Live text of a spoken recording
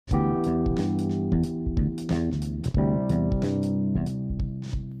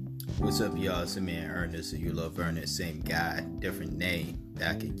what's up, y'all? It's your man Ernest, or you love Ernest, same guy, different name,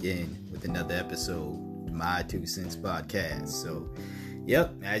 back again with another episode of My 2 Cents Podcast. So,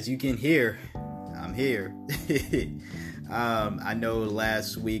 yep, as you can hear, I'm here. I know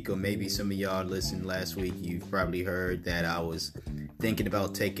last week, or maybe some of y'all listened last week, you've probably heard that I was thinking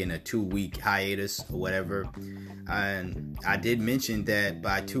about taking a 2-week hiatus or whatever. And I did mention that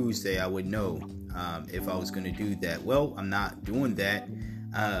by Tuesday I would know if I was going to do that. Well, I'm not doing that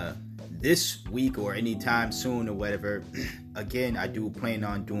this week or anytime soon or whatever. Again, I do plan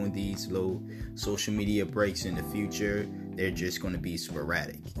on doing these little social media breaks in the future. They're just going to be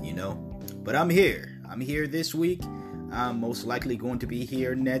sporadic, But I'm here. I'm here this week. I'm most likely going to be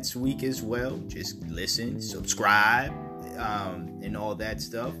here next week as well. Just listen, subscribe, and all that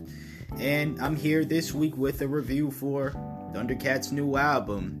stuff. And I'm here this week with a review for Thundercat's new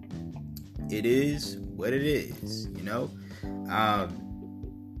album. It is what it is,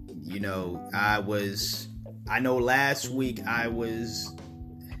 I know last week I was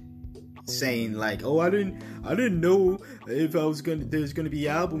saying like, I didn't know if there's gonna be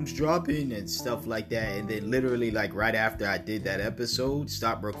albums dropping and stuff like that. And then literally like right after I did that episode,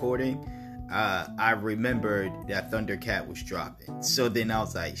 stopped recording, I remembered that Thundercat was dropping. So then I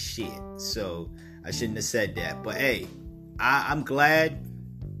was like, shit. So I shouldn't have said that. But hey, I'm glad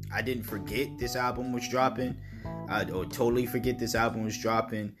I didn't forget this album was dropping. Or totally forget this album was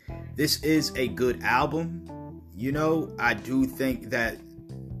dropping. This is a good album. I do think that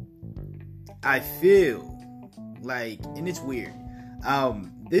I feel like, and it's weird,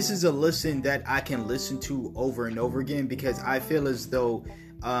 this is a listen that I can listen to over and over again, because I feel as though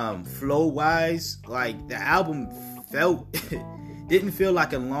flow wise, like the album didn't feel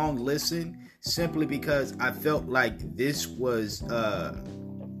like a long listen, simply because I felt like this was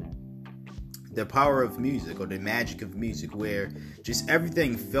the power of music, or the magic of music, where just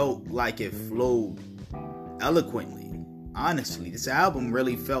everything felt like it flowed eloquently. Honestly, this album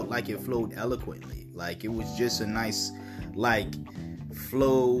really felt like it flowed eloquently. Like it was just a nice, like,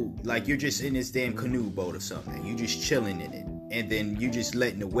 flow, like you're just in this damn canoe boat or something. You just chilling in it, and then you just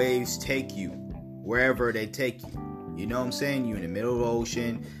letting the waves take you wherever they take you. You know what I'm saying? You're in the middle of the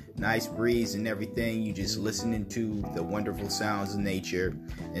ocean, nice breeze and everything. You just listening to the wonderful sounds of nature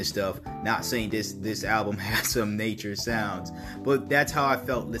and stuff. Not saying this album has some nature sounds, but that's how I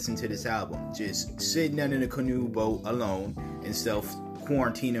felt listening to this album. Just sitting down in a canoe boat alone and stuff,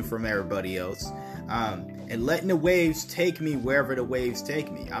 quarantining from everybody else, and letting the waves take me wherever the waves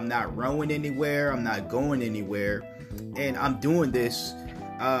take me. I'm not rowing anywhere. I'm not going anywhere, and I'm doing this.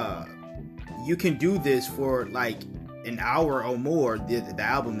 You can do this for like an hour or more. The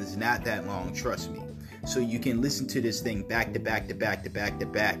album is not that long, trust me. So you can listen to this thing back to back to back to back to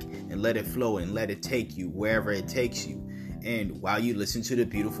back, and let it flow and let it take you wherever it takes you. And while you listen to the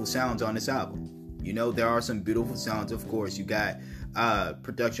beautiful sounds on this album, there are some beautiful sounds. Of course, you got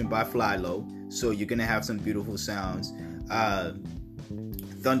production by Flylo, so you're gonna have some beautiful sounds.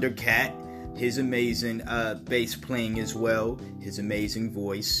 Thundercat, his amazing bass playing as well, his amazing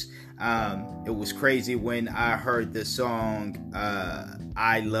voice. It was crazy when I heard the song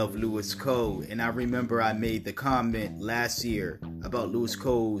I Love Louis Cole, and I remember I made the comment last year about Louis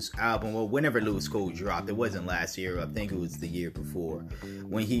Cole's album, or whenever Louis Cole dropped. It wasn't last year, I think it was the year before,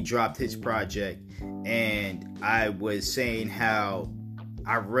 when he dropped his project, and I was saying how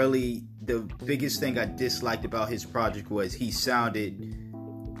the biggest thing I disliked about his project was he sounded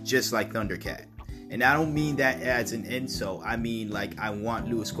just like Thundercat. And I don't mean that as an insult. I mean, like, I want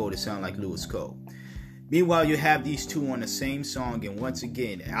Louis Cole to sound like Louis Cole. Meanwhile, you have these two on the same song, and once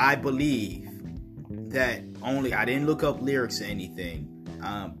again, I believe that I didn't look up lyrics or anything,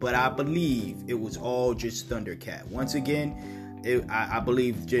 but I believe it was all just Thundercat. Once again, I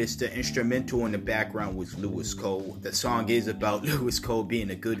believe just the instrumental in the background was Louis Cole. The song is about Louis Cole being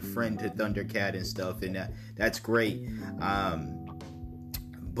a good friend to Thundercat and stuff, and that's great.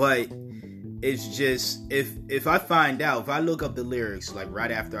 But it's just, if I look up the lyrics like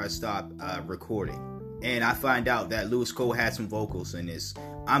right after I stop recording, and I find out that Louis Cole had some vocals in this,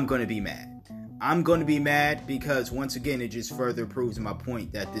 I'm gonna be mad. I'm gonna be mad because once again, it just further proves my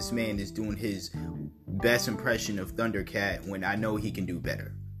point that this man is doing his best impression of Thundercat when I know he can do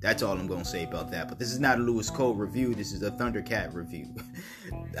better. That's all I'm gonna say about that. But this is not a Louis Cole review. This is a Thundercat review.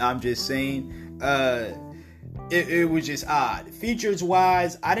 I'm just saying, it was just odd. Features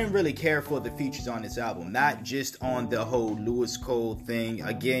wise, I didn't really care for the features on this album. Not just on the whole Louis Cole thing.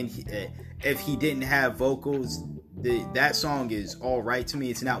 Again, if he didn't have vocals, that song is alright to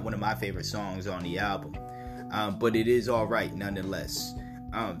me. It's not one of my favorite songs on the album, but it is alright nonetheless.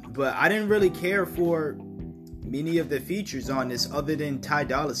 But I didn't really care for many of the features on this other than Ty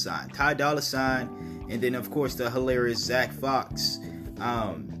Dolla $ign. Ty Dolla $ign, and then of course the hilarious Zach Fox.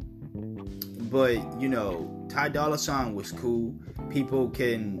 But you know, Ty Dolla $ign was cool.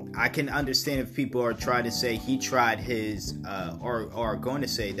 I can understand if people are trying to say he tried his, or are going to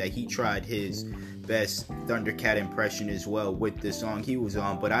say that he tried his best Thundercat impression as well with the song he was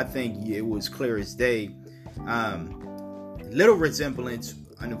on. But I think it was clear as day. Little resemblance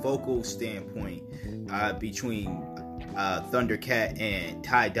on a vocal standpoint between Thundercat and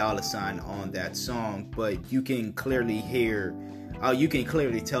Ty Dolla $ign on that song, but you can clearly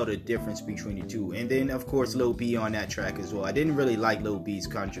tell the difference between the two. And then of course Lil B on that track as well. I didn't really like Lil B's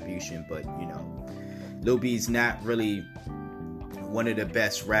contribution, but you know, Lil B's not really one of the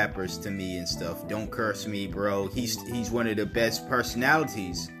best rappers to me and stuff. Don't curse me, bro. He's one of the best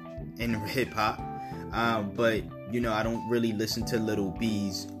personalities in hip hop. But you know, I don't really listen to Lil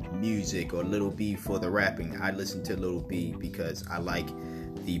B's music or Lil B for the rapping. I listen to Lil B because I like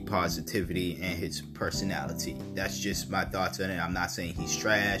the positivity and his personality. That's just my thoughts on it. I'm not saying he's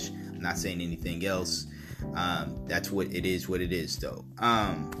trash. I'm not saying anything else. That's what it is though.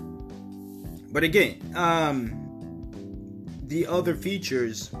 But again, the other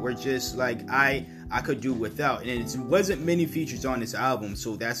features were just like I could do without, and it wasn't many features on this album,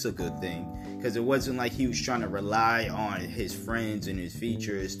 so that's a good thing, because it wasn't like he was trying to rely on his friends and his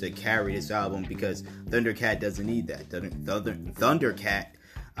features to carry this album, because Thundercat doesn't need that. Thundercat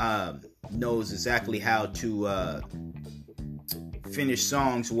knows exactly how to finish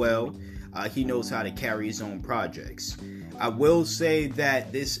songs well. He knows how to carry his own projects. I will say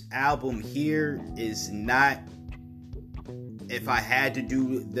that this album here is not, if I had to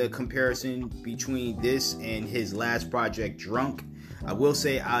do the comparison between this and his last project, Drunk, I will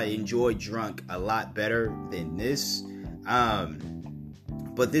say I enjoyed Drunk a lot better than this.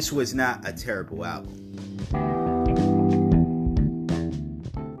 But this was not a terrible album.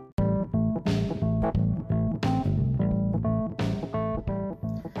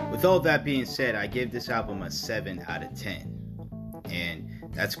 With all that being said, I give this album a 7 out of 10. And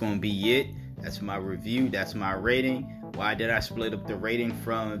that's going to be it. That's my review. That's my rating. Why did I split up the rating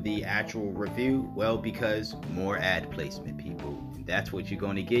from the actual review? Well, because more ad placement, people. And that's what you're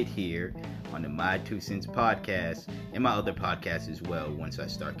going to get here on the My 2 Cents podcast and my other podcasts as well once I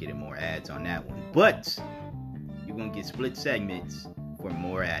start getting more ads on that one. But you're going to get split segments for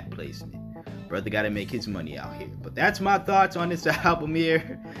more ad placement. Brother got to make his money out here. But that's my thoughts on this album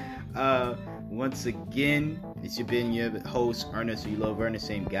here. Once again, it's been your host, Ernest. You love Ernest,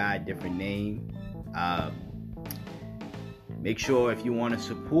 same guy, different name. Make sure if you want to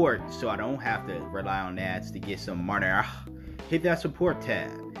support, so I don't have to rely on ads to get some money, hit that support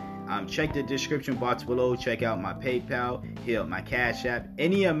tab. Check the description box below. Check out my PayPal, hit up my Cash App.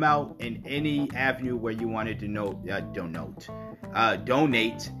 Any amount in any avenue where you wanted to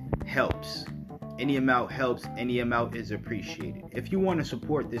donate helps. Any amount helps. Any amount is appreciated. If you want to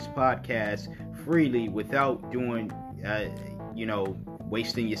support this podcast freely without doing,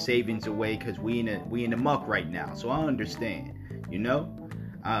 wasting your savings away, because we in the muck right now. So I understand,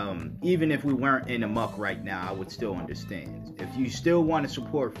 even if we weren't in the muck right now, I would still understand. If you still want to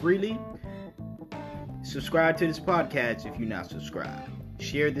support freely, subscribe to this podcast if you're not subscribed.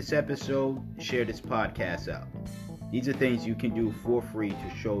 Share this episode, share this podcast out. These are things you can do for free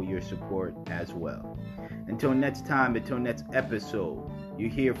to show your support as well. Until next time, until next episode, you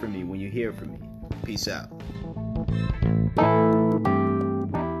hear from me when you hear from me. Peace out.